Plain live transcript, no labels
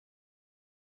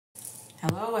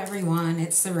Hello everyone,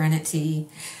 it's Serenity.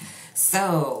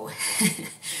 So,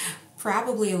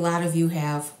 probably a lot of you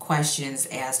have questions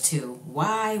as to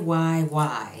why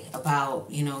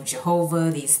about,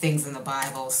 Jehovah, these things in the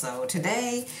Bible. So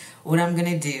today, what I'm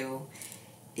going to do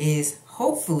is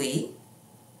hopefully,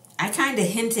 I kind of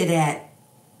hinted at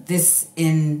this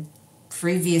in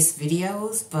previous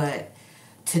videos, but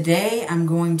today I'm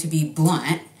going to be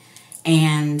blunt,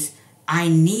 and I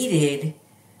needed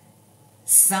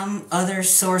some other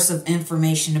source of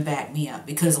information to back me up,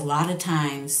 because a lot of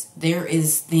times there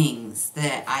is things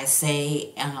that I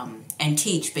say and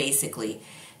teach basically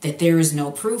that there is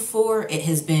no proof for. It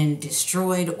has been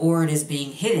destroyed or it is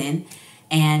being hidden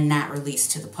and not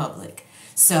released to the public.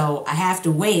 So I have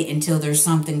to wait until there's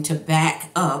something to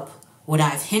back up what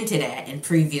I've hinted at in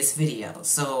previous videos.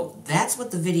 So that's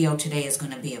what the video today is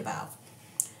going to be about.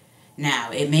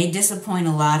 Now, it may disappoint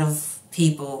a lot of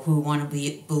people who want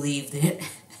to believe that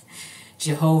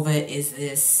Jehovah is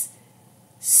this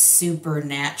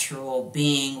supernatural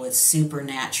being with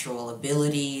supernatural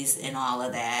abilities and all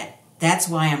of that. That's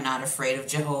why I'm not afraid of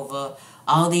Jehovah.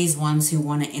 All these ones who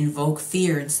want to invoke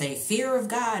fear and say, fear of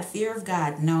God, fear of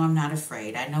God. No, I'm not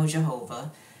afraid. I know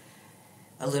Jehovah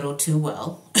a little too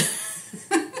well.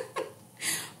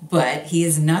 But he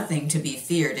is nothing to be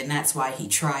feared, and that's why he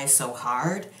tries so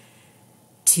hard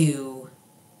to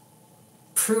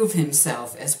prove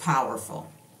himself as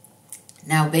powerful.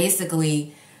 Now,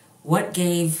 basically, what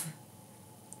gave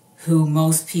who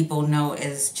most people know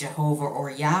as Jehovah or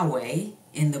Yahweh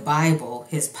in the Bible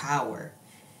his power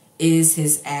is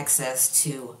his access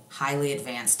to highly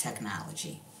advanced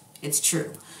technology. It's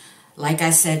true. Like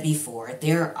I said before,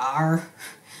 there are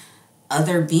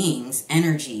other beings,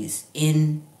 energies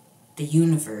in the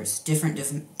universe, different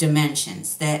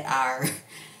dimensions that are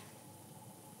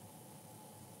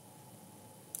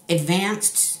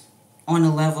advanced on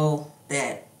a level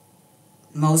that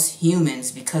most humans,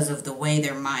 because of the way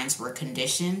their minds were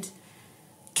conditioned,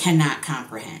 cannot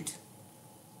comprehend.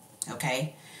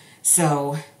 Okay?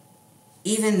 So,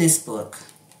 even this book,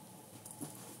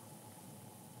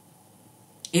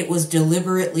 it was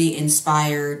deliberately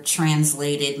inspired,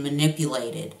 translated,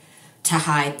 manipulated to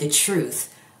hide the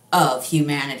truth of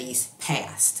humanity's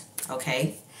past.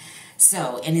 Okay?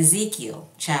 So, in Ezekiel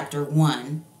chapter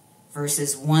 1,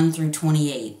 verses 1 through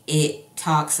 28, it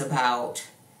talks about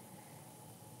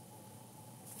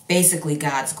basically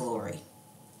God's glory.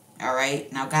 All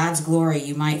right? Now, God's glory,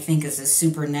 you might think, is a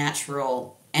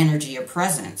supernatural energy or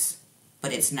presence,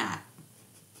 but it's not.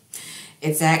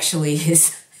 It's actually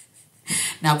his...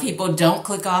 Now, people, don't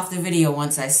click off the video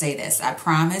once I say this. I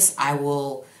promise I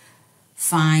will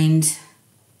find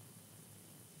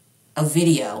a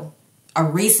video, a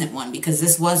recent one, because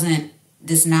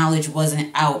this knowledge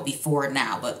wasn't out before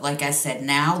now. But like I said,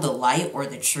 now the light or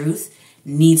the truth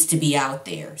needs to be out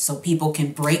there so people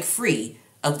can break free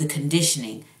of the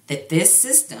conditioning that this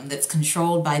system that's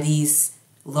controlled by these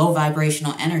low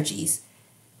vibrational energies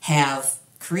have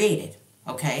created.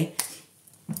 Okay?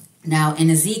 Now, in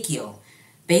Ezekiel,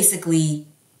 basically,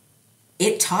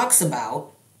 it talks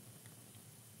about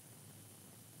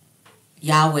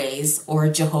Yahweh's or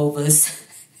Jehovah's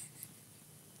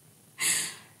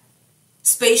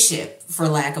spaceship, for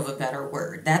lack of a better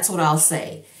word. That's what I'll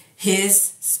say.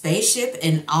 His spaceship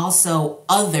and also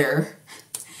other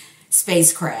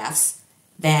spacecrafts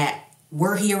that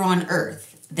were here on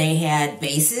Earth. They had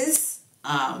bases,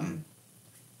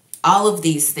 all of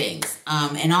these things,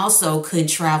 and also could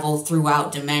travel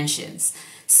throughout dimensions.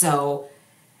 So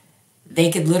they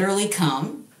could literally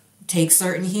come, take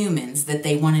certain humans that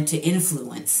they wanted to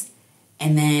influence,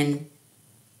 and then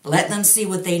let them see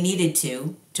what they needed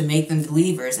to make them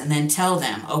believers, and then tell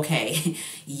them, okay,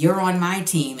 you're on my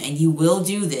team and you will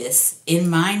do this in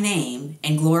my name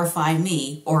and glorify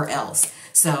me or else.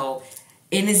 So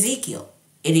in Ezekiel,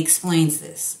 it explains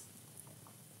this.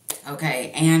 Okay,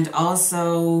 and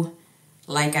also,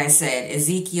 like I said,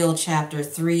 Ezekiel chapter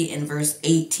 3 and verse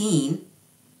 18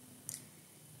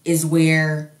 is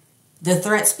where the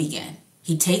threats begin.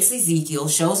 He takes Ezekiel,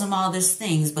 shows him all these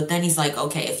things, but then he's like,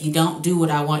 okay, if you don't do what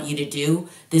I want you to do,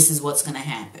 this is what's going to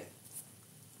happen.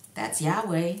 That's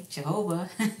Yahweh,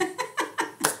 Jehovah.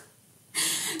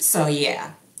 So,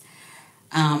 yeah.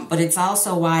 But it's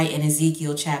also why in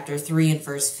Ezekiel chapter 3 and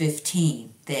verse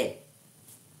 15 that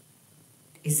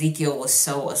Ezekiel was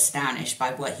so astonished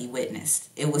by what he witnessed.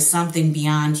 It was something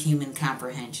beyond human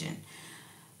comprehension.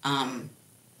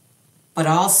 But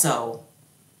also,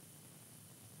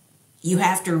 you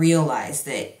have to realize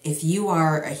that if you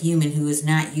are a human who is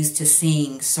not used to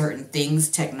seeing certain things,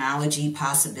 technology,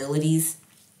 possibilities,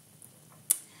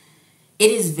 it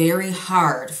is very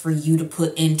hard for you to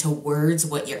put into words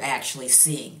what you're actually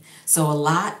seeing. So a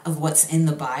lot of what's in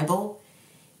the Bible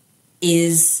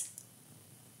is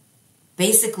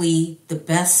basically the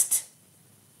best,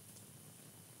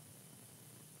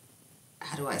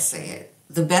 how do I say it?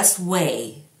 The best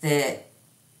way that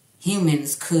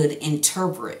humans could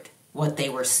interpret what they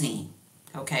were seeing.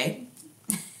 Okay?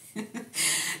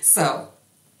 So,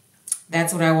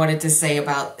 that's what I wanted to say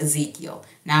about Ezekiel.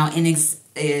 Now, in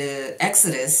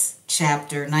Exodus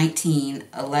chapter 19,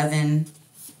 11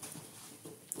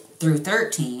 through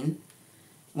 13,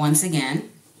 once again,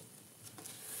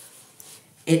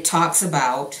 it talks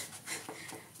about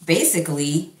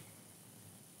basically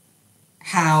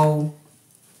how,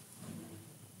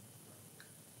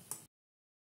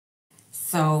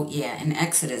 so yeah, in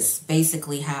Exodus,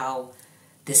 basically how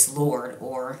this Lord,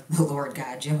 or the Lord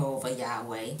God, Jehovah,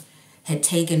 Yahweh, had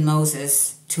taken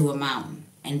Moses to a mountain.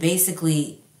 And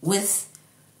basically, with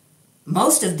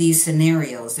most of these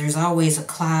scenarios, there's always a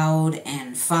cloud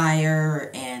and fire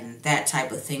and that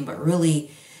type of thing. But really,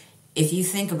 if you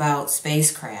think about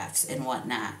spacecrafts and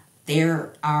whatnot,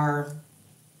 there are,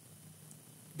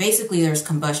 basically there's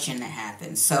combustion that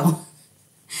happens. So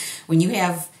when you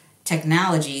have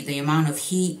technology, the amount of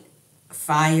heat,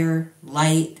 fire,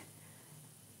 light,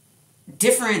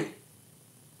 different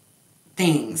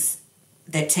things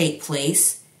that take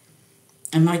place,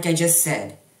 and like I just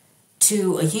said,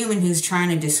 to a human who's trying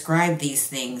to describe these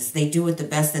things, they do it the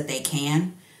best that they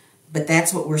can, but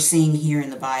that's what we're seeing here in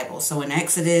the Bible. So in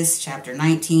Exodus chapter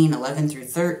 19, 11 through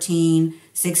 13,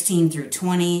 16 through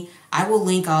 20, I will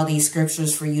link all these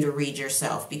scriptures for you to read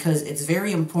yourself, because it's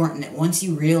very important that once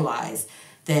you realize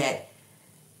that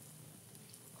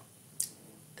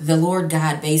the Lord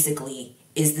God basically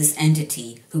is this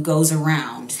entity who goes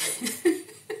around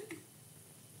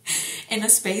in a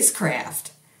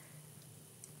spacecraft,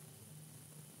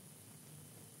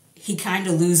 he kind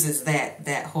of loses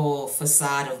that whole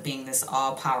facade of being this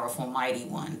all-powerful, mighty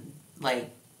one,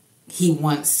 like he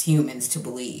wants humans to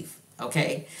believe,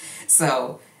 okay?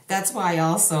 So that's why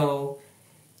also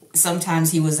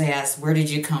sometimes he was asked, where did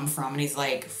you come from? And he's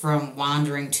like, from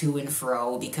wandering to and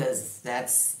fro, because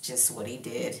that's just what he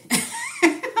did.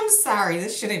 I'm sorry,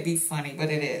 this shouldn't be funny, but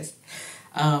it is.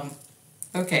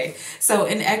 Okay, so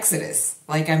in Exodus,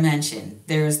 like I mentioned,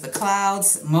 there's the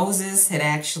clouds. Moses had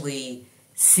actually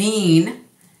seen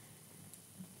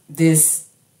this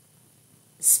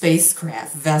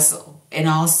spacecraft vessel, and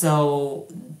also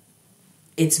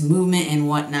its movement and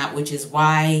whatnot, which is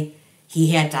why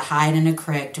he had to hide in a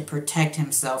crag to protect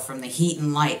himself from the heat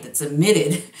and light that's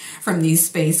emitted from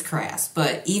these spacecrafts.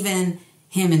 But even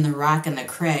him in the rock and the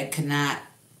crag could not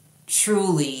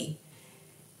truly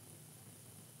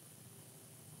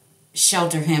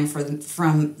shelter him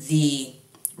from the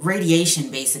radiation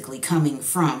basically coming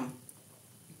from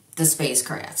the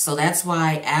spacecraft. So that's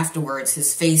why afterwards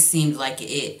his face seemed like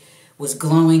it was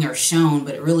glowing or shone,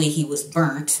 but really he was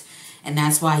burnt. And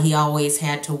that's why he always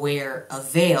had to wear a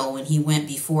veil when he went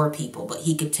before people, but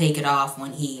he could take it off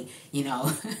when he, you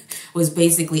know, was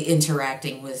basically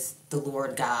interacting with the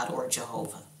Lord God or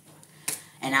Jehovah.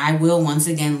 And I will once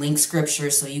again link scripture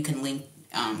so you can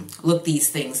look these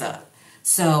things up.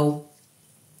 So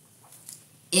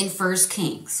in 1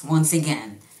 Kings, once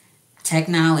again,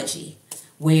 technology,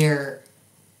 where,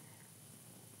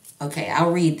 okay,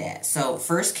 I'll read that. So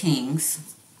 1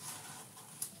 Kings,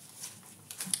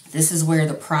 this is where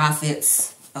the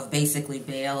prophets of basically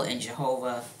Baal and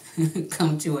Jehovah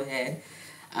come to a head.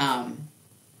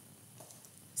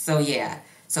 So yeah,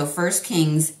 so 1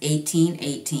 Kings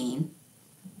 18:18,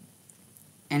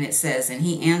 and it says, and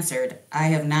he answered, I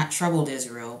have not troubled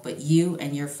Israel, but you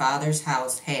and your father's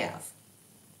house have.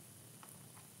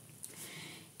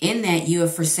 In that you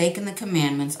have forsaken the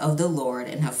commandments of the Lord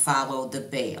and have followed the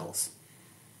Baals.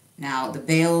 Now, the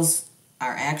Baals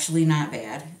are actually not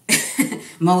bad.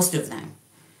 Most of them.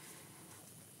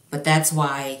 But that's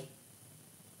why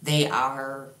they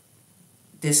are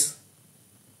this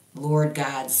Lord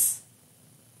God's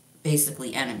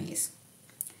basically enemies.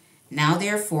 Now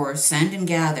therefore send and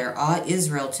gather all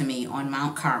Israel to me on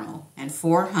Mount Carmel, and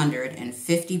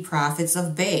 450 prophets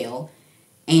of Baal,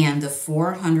 and the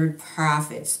 400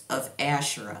 prophets of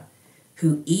Asherah,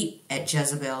 who eat at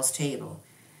Jezebel's table.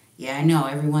 Yeah, I know,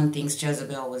 everyone thinks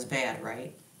Jezebel was bad,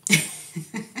 right?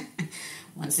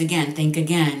 Once again, think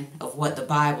again of what the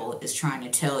Bible is trying to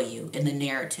tell you in the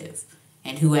narrative,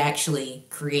 and who actually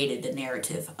created the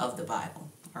narrative of the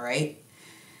Bible, all right?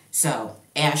 So,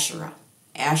 Asherah.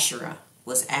 Asherah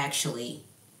was actually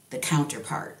the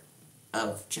counterpart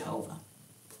of Jehovah,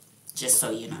 just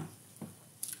so you know.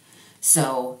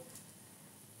 So,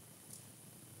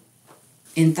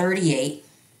 in 38,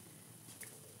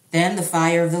 then the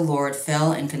fire of the Lord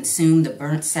fell and consumed the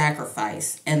burnt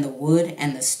sacrifice, and the wood,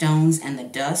 and the stones, and the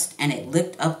dust, and it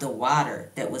licked up the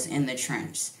water that was in the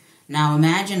trench. Now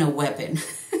imagine a weapon.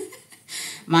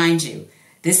 Mind you,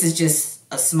 this is just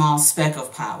a small speck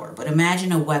of power, but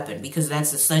imagine a weapon, because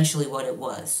that's essentially what it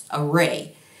was. A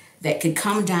ray that could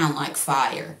come down like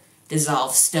fire,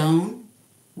 dissolve stone,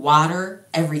 water,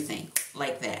 everything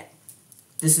like that.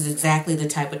 This is exactly the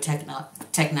type of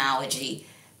technology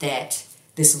that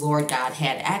this Lord God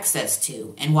had access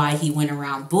to, and why he went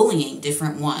around bullying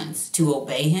different ones to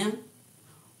obey him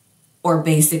or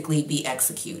basically be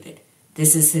executed.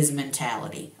 This is his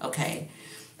mentality, okay?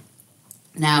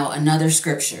 Now, another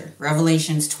scripture,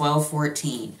 Revelations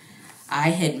 12:14. I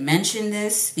had mentioned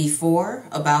this before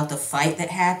about the fight that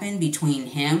happened between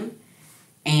him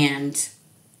and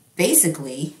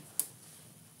basically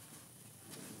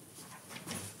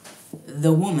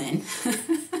the woman.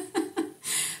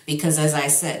 Because as I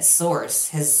said, Source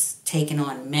has taken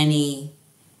on many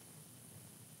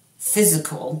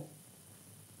physical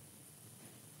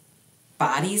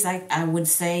bodies, I would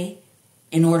say,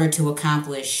 in order to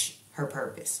accomplish her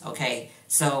purpose, okay?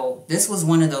 So this was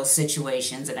one of those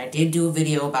situations, and I did do a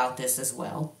video about this as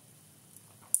well.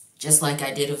 Just like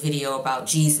I did a video about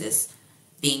Jesus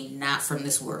being not from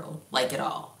this world, like at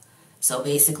all. So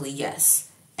basically, yes,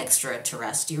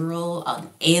 extraterrestrial, an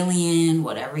alien,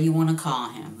 whatever you want to call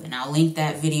him. And I'll link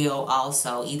that video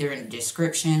also either in the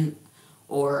description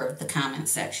or the comment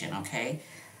section, okay?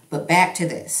 But back to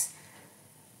this.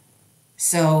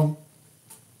 So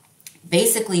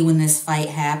basically when this fight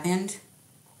happened,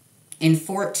 in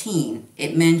 14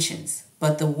 it mentions,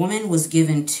 but the woman was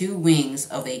given 2 wings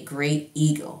of a great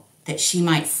eagle, that she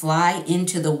might fly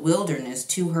into the wilderness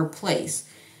to her place,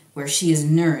 where she is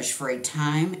nourished for a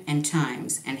time and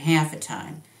times and half a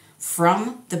time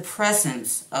from the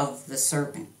presence of the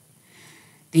serpent.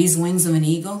 These wings of an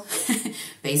eagle,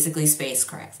 basically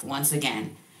spacecraft, once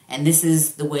again. And this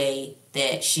is the way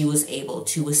that she was able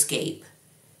to escape,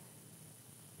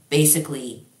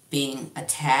 basically being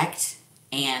attacked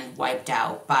and wiped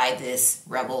out by this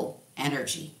rebel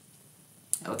energy.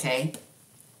 Okay?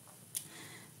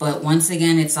 But once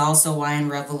again, it's also why in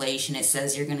Revelation it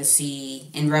says you're going to see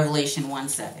in Revelation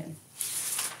 1:7.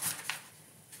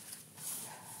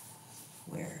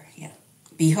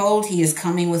 Behold, he is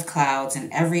coming with clouds,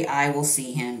 and every eye will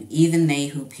see him, even they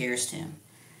who pierced him.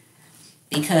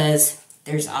 Because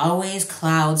there's always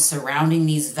clouds surrounding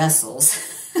these vessels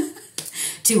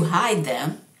to hide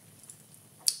them.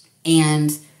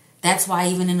 And that's why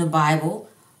even in the Bible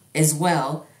as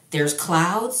well, there's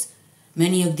clouds.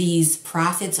 Many of these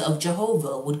prophets of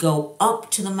Jehovah would go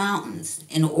up to the mountains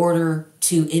in order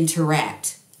to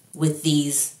interact with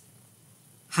these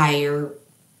higher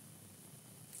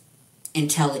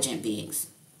intelligent beings.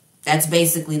 That's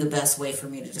basically the best way for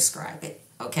me to describe it,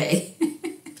 okay?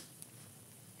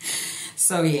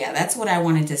 So yeah, that's what I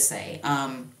wanted to say.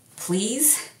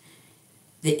 Please,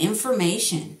 the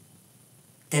information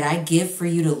that I give for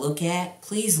you to look at,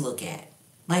 please look at.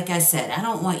 Like I said, I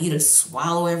don't want you to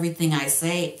swallow everything I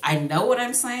say. I know what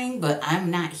I'm saying, but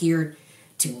I'm not here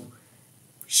to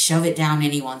shove it down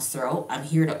anyone's throat. I'm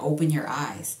here to open your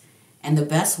eyes. And the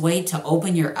best way to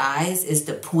open your eyes is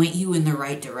to point you in the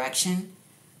right direction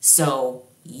so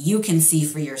you can see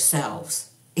for yourselves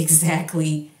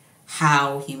exactly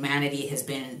how humanity has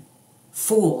been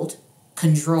fooled,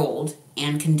 controlled,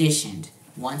 and conditioned.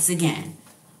 Once again,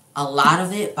 a lot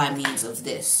of it by means of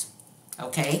this.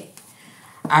 Okay?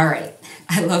 All right.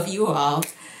 I love you all.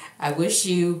 I wish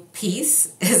you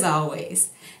peace as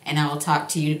always. And I will talk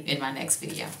to you in my next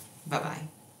video.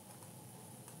 Bye-bye.